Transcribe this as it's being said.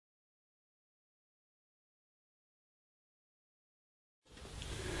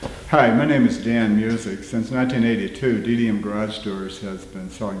Hi, my name is Dan Music. Since 1982, DDM Garage Doors has been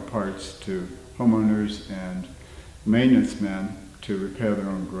selling parts to homeowners and maintenance men to repair their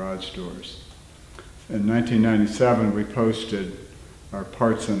own garage doors. In 1997, we posted our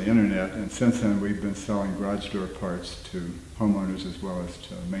parts on the internet, and since then we've been selling garage door parts to homeowners as well as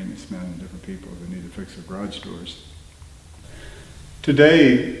to maintenance men and different people who need to fix their garage doors.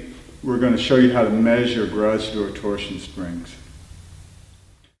 Today, we're going to show you how to measure garage door torsion springs.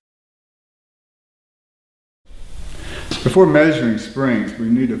 Before measuring springs, we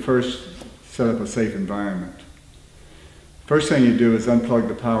need to first set up a safe environment. First thing you do is unplug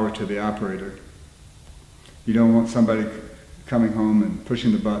the power to the operator. You don't want somebody coming home and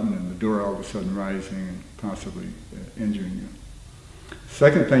pushing the button and the door all of a sudden rising and possibly injuring you.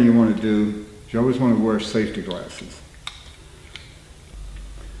 Second thing you want to do is you always want to wear safety glasses.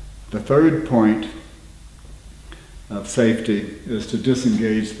 The third point of safety is to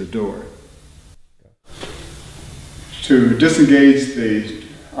disengage the door. To disengage the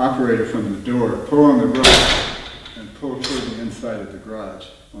operator from the door, pull on the rope and pull toward the inside of the garage.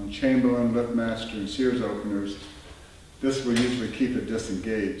 On Chamberlain, LiftMaster, and Sears openers, this will usually keep it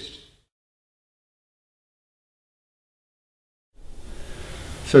disengaged.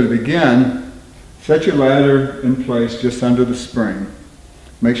 So to begin, set your ladder in place just under the spring.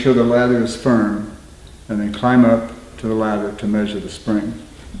 Make sure the ladder is firm, and then climb up to the ladder to measure the spring.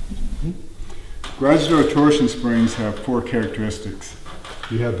 Garage door torsion springs have four characteristics.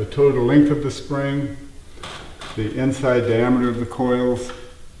 You have the total length of the spring, the inside diameter of the coils,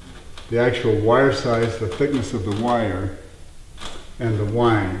 the actual wire size, the thickness of the wire, and the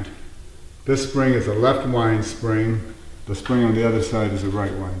wind. This spring is a left wind spring. The spring on the other side is a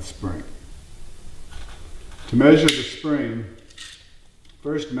right wind spring. To measure the spring,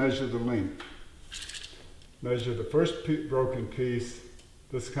 first measure the length. Measure the first broken piece.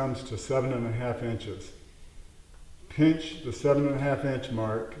 This comes to 7.5 inches. Pinch the 7.5 inch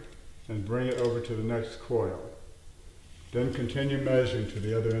mark and bring it over to the next coil. Then continue measuring to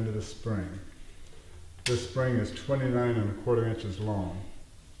the other end of the spring. This spring is 29.25 inches long.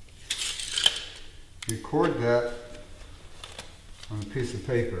 Record that on a piece of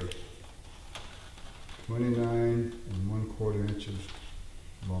paper. 29.25 inches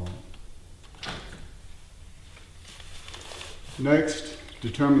long. Next,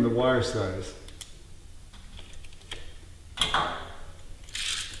 determine the wire size.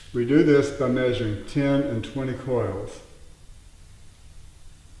 We do this by measuring 10 and 20 coils.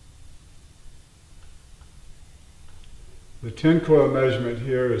 The 10 coil measurement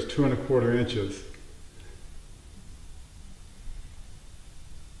here is 2.25 inches.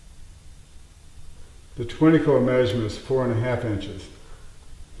 The 20 coil measurement is 4.5 inches.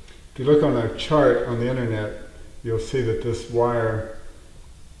 If you look on a chart on the internet, you'll see that this wire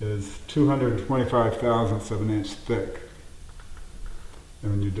is 225 thousandths of an inch thick.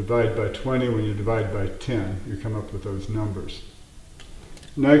 And when you divide by 20, when you divide by 10, you come up with those numbers.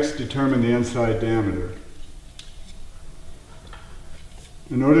 Next, determine the inside diameter.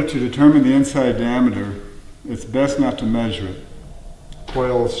 In order to determine the inside diameter, it's best not to measure it.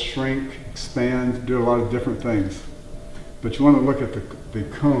 Coils shrink, expand, do a lot of different things. But you want to look at the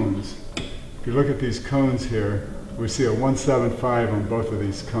cones. If you look at these cones here, we see a 175 on both of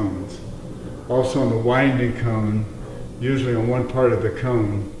these cones. Also on the winding cone, usually on one part of the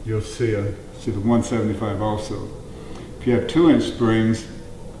cone, you'll see the 175 also. If you have 2-inch springs,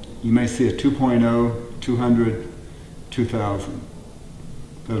 you may see a 2.0, 200, 2000.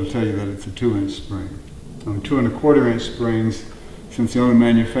 That'll tell you that it's a 2-inch spring. On 2.25-inch springs, since the only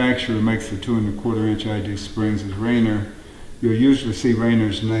manufacturer makes the 2.25-inch ID springs is Rayner, you'll usually see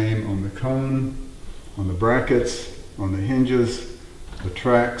Rayner's name on the cone, on the brackets, on the hinges, the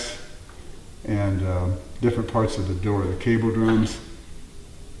tracks, and different parts of the door, the cable drums.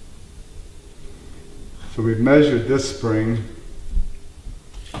 So we've measured this spring,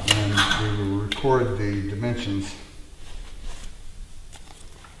 and we will record the dimensions.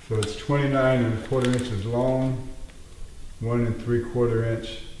 So it's 29.25 inches long, 1 3/4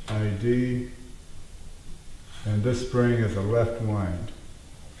 inch ID, and this spring is a left wind.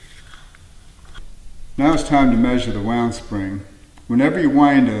 Now it's time to measure the wound spring. Whenever you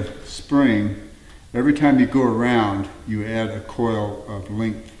wind a spring, every time you go around, you add a coil of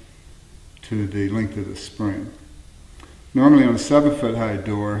length to the length of the spring. Normally on a 7-foot high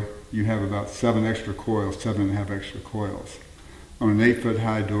door, you have about 7 extra coils, 7.5 extra coils. On an 8-foot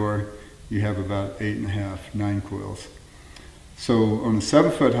high door, you have about 8.5, 9 coils. So on a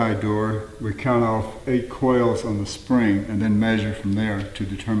 7-foot high door, we count off 8 coils on the spring and then measure from there to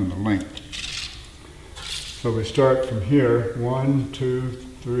determine the length. So we start from here, 1, 2,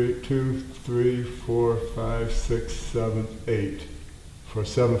 2, 3, 4, 5, 6, 7, 8 for a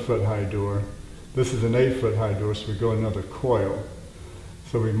 7-foot high door. This is an 8-foot high door, so we go another coil.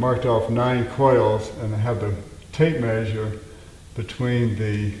 So we marked off 9 coils, and I have the tape measure between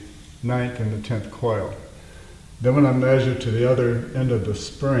the 9th and the 10th coil. Then when I measure to the other end of the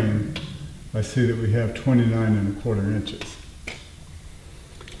spring, I see that we have 29¼ inches.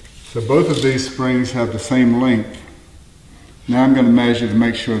 So both of these springs have the same length. Now I'm going to measure to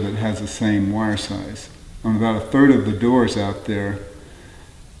make sure that it has the same wire size. On about 1/3 of the doors out there,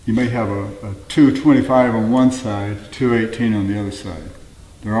 you may have a 225 on one side, 218 on the other side.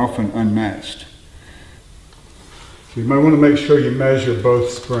 They're often unmatched. So you might want to make sure you measure both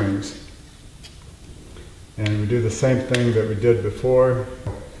springs. And we do the same thing that we did before,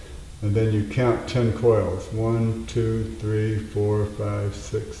 and then you count 10 coils. 1, 2, 3, 4, 5,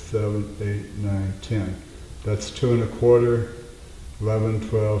 6, 7, 8, 9, 10. That's 2 1/4, 11,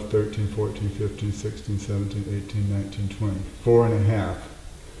 12, 13, 14, 15, 16, 17, 18, 19, 20. 4 1/2.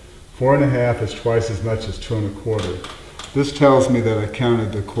 4 1/2 is twice as much as 2 1/4. This tells me that I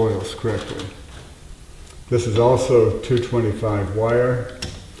counted the coils correctly. This is also 225 wire.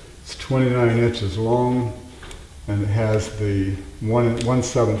 It's 29 inches long, and it has the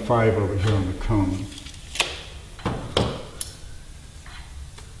 175 over here on the cone.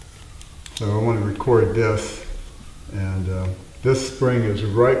 So I want to record this, and this spring is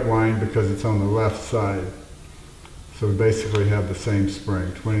right wind because it's on the left side. So we basically have the same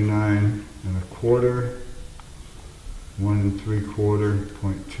spring, 29 1/4, 1 3/4,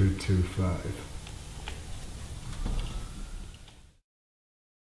 .225.